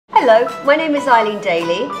Hello, my name is Eileen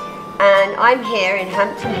Daly and I'm here in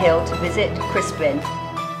Hampton Hill to visit Crispin.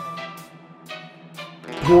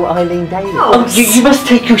 You're Eileen Daly? Oh, you must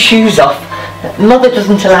take your shoes off. Mother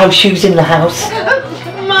doesn't allow shoes in the house.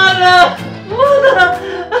 Mother! Mother!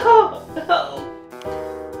 Oh, oh.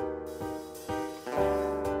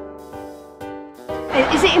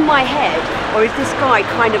 Is it in my head or is this guy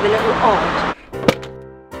kind of a little odd?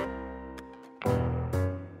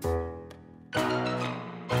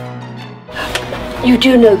 You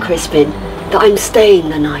do know, Crispin, that I'm staying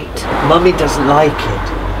the night. Mummy doesn't like it.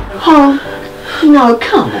 Oh, no,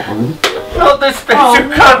 come on. Not the special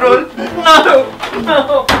cuddle! No!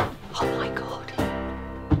 No! Oh my God.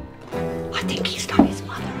 I think he's done his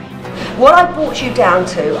mother in. What I brought you down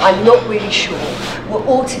to, I'm not really sure. We're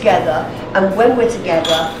all together, and when we're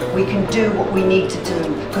together, we can do what we need to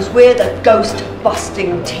do, because we're the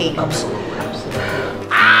ghost-busting team. Absolutely.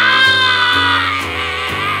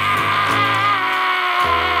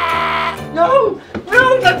 No!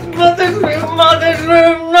 No! That's Mother's room! Mother's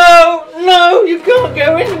room! No! No! You can't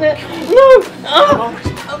go in there! No! Oh!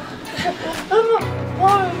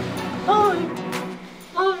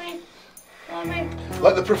 Mommy!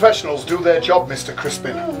 Let the professionals do their job, Mr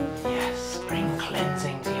Crispin. Yes, bring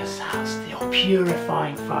cleansing to your house, your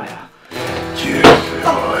purifying fire. It's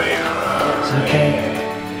okay.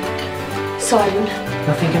 Simon,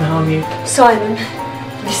 Nothing can harm you. Simon,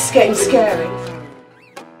 this is getting scary.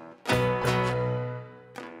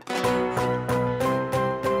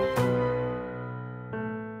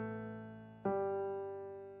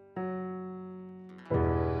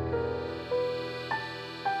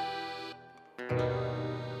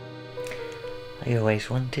 I always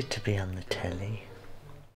wanted to be on the telly.